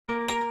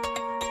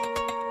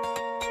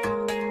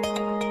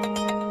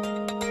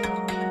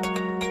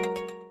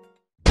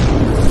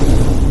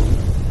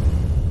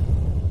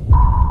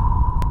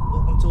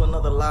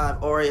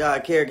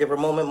REI Caregiver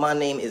Moment. My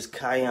name is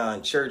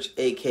Khyon Church,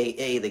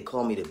 aka they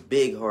call me the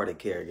big-hearted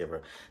caregiver.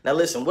 Now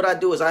listen, what I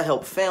do is I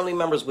help family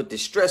members with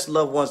distressed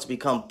loved ones to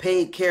become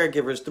paid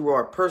caregivers through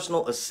our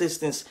personal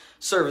assistance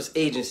service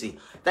agency.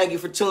 Thank you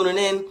for tuning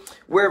in,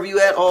 wherever you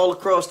at all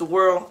across the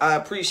world. I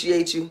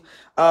appreciate you.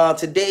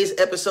 Today's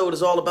episode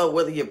is all about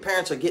whether your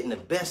parents are getting the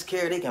best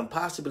care they can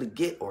possibly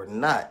get or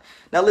not.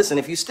 Now listen,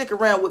 if you stick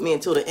around with me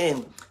until the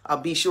end, I'll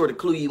be sure to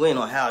clue you in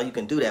on how you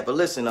can do that. But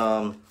listen,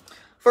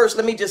 first,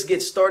 let me just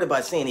get started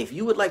by saying if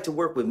you would like to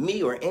work with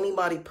me or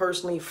anybody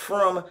personally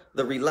from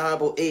the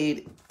Reliable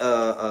Aid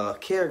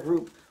care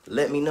group,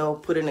 let me know.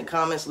 Put it in the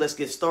comments. Let's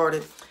get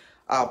started.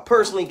 I'll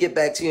personally get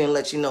back to you and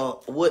let you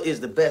know what is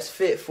the best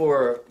fit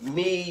for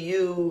me,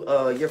 you,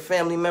 your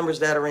family members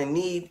that are in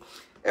need.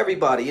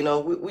 Everybody, you know,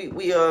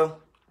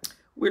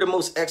 we're the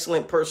most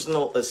excellent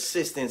personal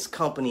assistance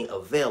company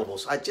available.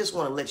 So I just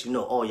want to let you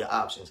know all your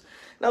options.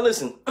 Now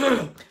listen,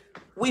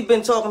 we've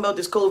been talking about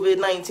this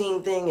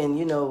COVID-19 thing and,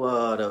 you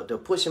know, the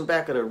pushing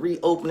back of the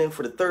reopening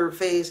for the third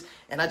phase.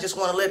 And I just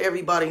want to let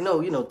everybody know,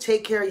 you know,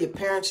 take care of your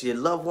parents, your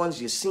loved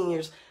ones, your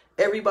seniors,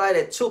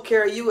 everybody that took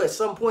care of you at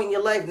some point in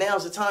your life.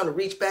 Now's the time to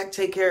reach back,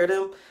 take care of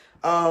them.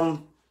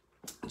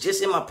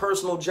 Just in my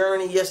personal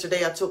journey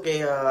yesterday, I took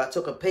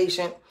a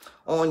patient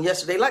on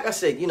yesterday. Like I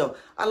said, you know,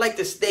 I like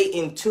to stay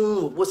in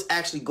tune with what's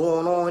actually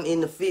going on in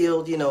the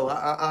field. You know,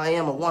 I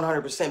am a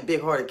 100%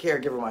 big-hearted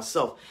caregiver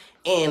myself.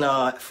 And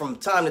from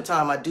time to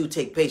time, I do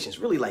take patients,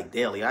 really like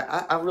daily.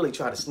 I really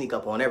try to sneak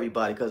up on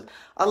everybody because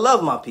I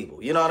love my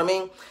people. You know what I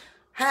mean?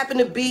 Happened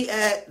to be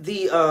at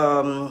the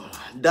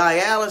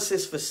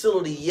dialysis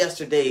facility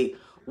yesterday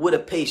with a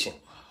patient.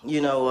 You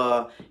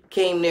know,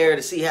 came there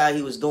to see how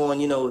he was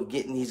doing, you know,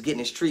 he's getting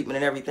his treatment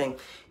and everything.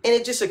 And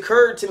it just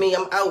occurred to me,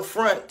 I'm out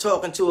front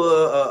talking to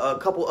a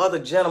couple other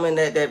gentlemen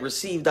that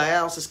received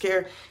dialysis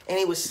care. And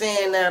he was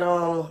saying that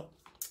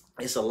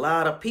it's a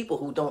lot of people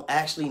who don't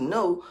actually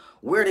know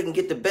where they can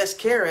get the best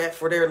care at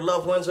for their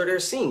loved ones or their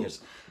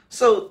seniors.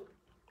 So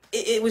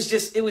it was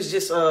just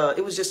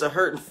a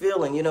hurting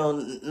feeling. You know,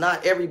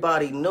 not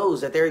everybody knows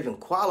that they're even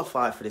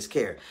qualified for this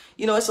care.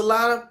 You know, it's a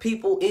lot of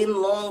people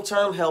in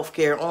long-term health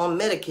care on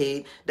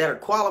Medicaid that are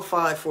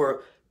qualified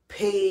for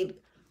paid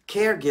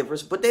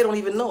caregivers, but they don't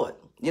even know it.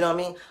 You know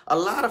what I mean? A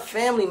lot of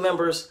family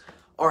members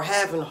are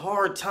having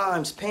hard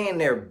times paying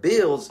their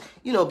bills,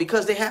 you know,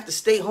 because they have to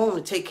stay home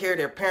to take care of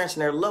their parents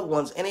and their loved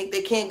ones, and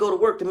they can't go to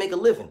work to make a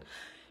living.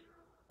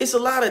 It's a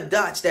lot of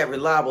dots that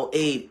Reliable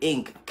Aid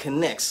Inc.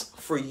 connects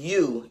for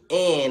you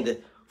and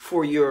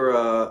for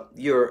your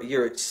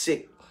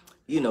sick,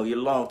 you know, your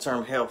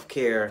long-term health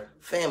care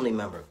family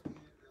member.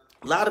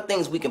 A lot of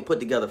things we can put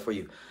together for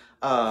you.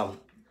 Hell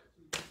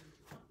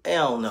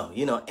no,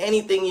 you know,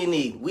 anything you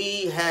need.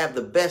 We have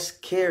the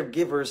best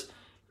caregivers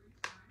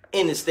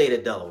in the state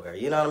of Delaware.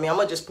 You know what I mean? I'm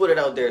going to just put it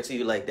out there to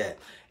you like that.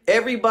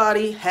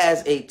 Everybody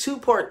has a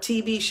 2-part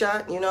TB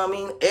shot. You know what I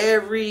mean?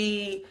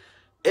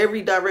 Every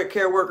direct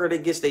care worker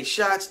that gets their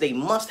shots, they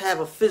must have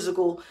a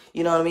physical.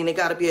 You know what I mean? They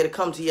got to be able to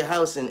come to your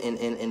house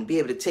and be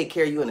able to take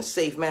care of you in a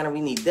safe manner.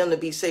 We need them to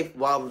be safe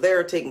while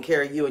they're taking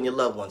care of you and your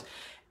loved ones.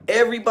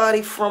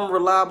 Everybody from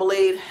Reliable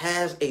Aid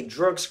has a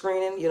drug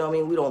screening. You know what I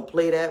mean? We don't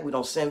play that. We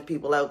don't send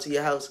people out to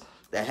your house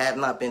that have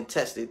not been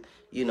tested,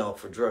 you know,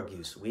 for drug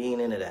use. We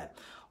ain't into that.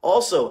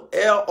 Also,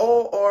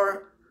 all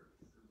our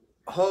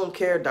home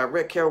care,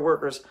 direct care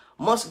workers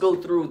must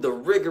go through the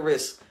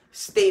rigorous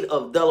state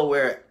of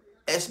Delaware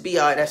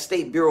SBI, that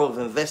State Bureau of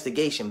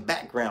Investigation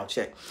background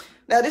check.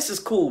 Now, this is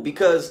cool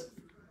because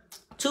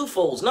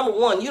twofolds. Number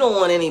one, you don't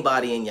want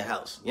anybody in your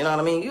house. You know what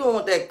I mean? You don't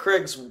want that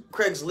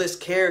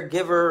Craigslist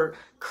caregiver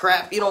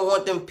crap. You don't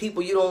want them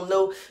people you don't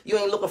know. You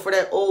ain't looking for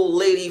that old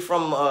lady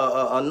from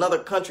another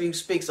country who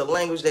speaks a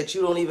language that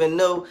you don't even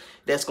know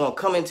that's going to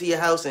come into your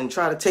house and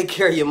try to take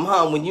care of your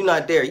mom when you're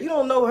not there. You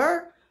don't know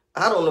her.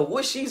 I don't know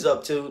what she's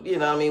up to. You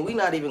know what I mean? We're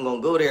not even going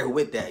to go there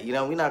with that. You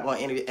know, we're not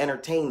going to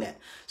entertain that.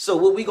 So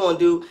what we're going to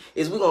do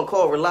is we're going to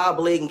call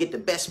Reliable Aid and get the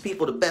best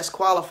people, the best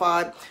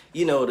qualified,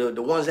 you know,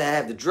 the ones that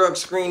have the drug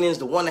screenings,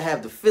 the ones that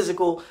have the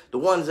physical, the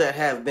ones that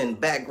have been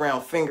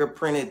background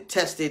fingerprinted,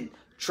 tested,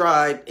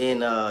 tried, and,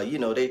 you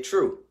know, they're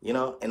true, you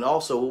know. And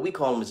also what we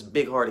call them is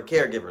big-hearted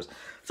caregivers.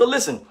 So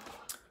listen,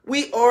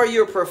 we are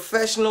your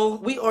professional,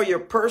 we are your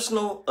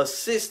personal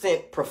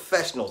assistant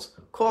professionals.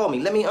 Call me.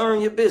 Let me earn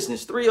your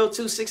business.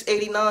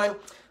 302-689,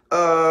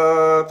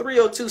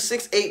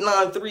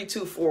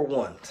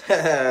 302-689-3241.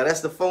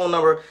 That's the phone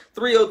number.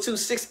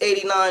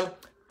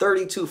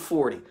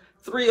 302-689-3240.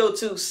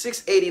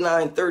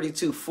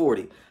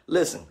 302-689-3240.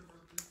 Listen,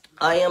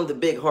 I am the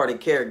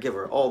big-hearted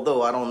caregiver,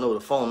 although I don't know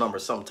the phone number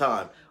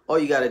sometime. All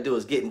you got to do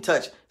is get in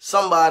touch.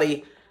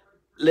 Somebody,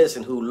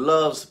 listen, who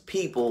loves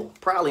people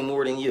probably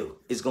more than you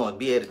is going to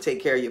be able to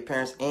take care of your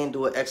parents and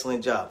do an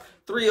excellent job.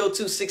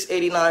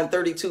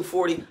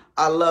 302-689-3240.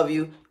 I love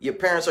you. Your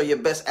parents are your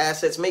best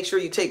assets. Make sure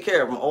you take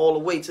care of them all the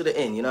way to the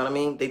end. You know what I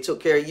mean? They took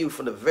care of you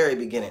from the very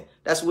beginning.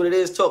 That's what it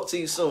is. Talk to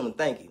you soon.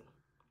 Thank you.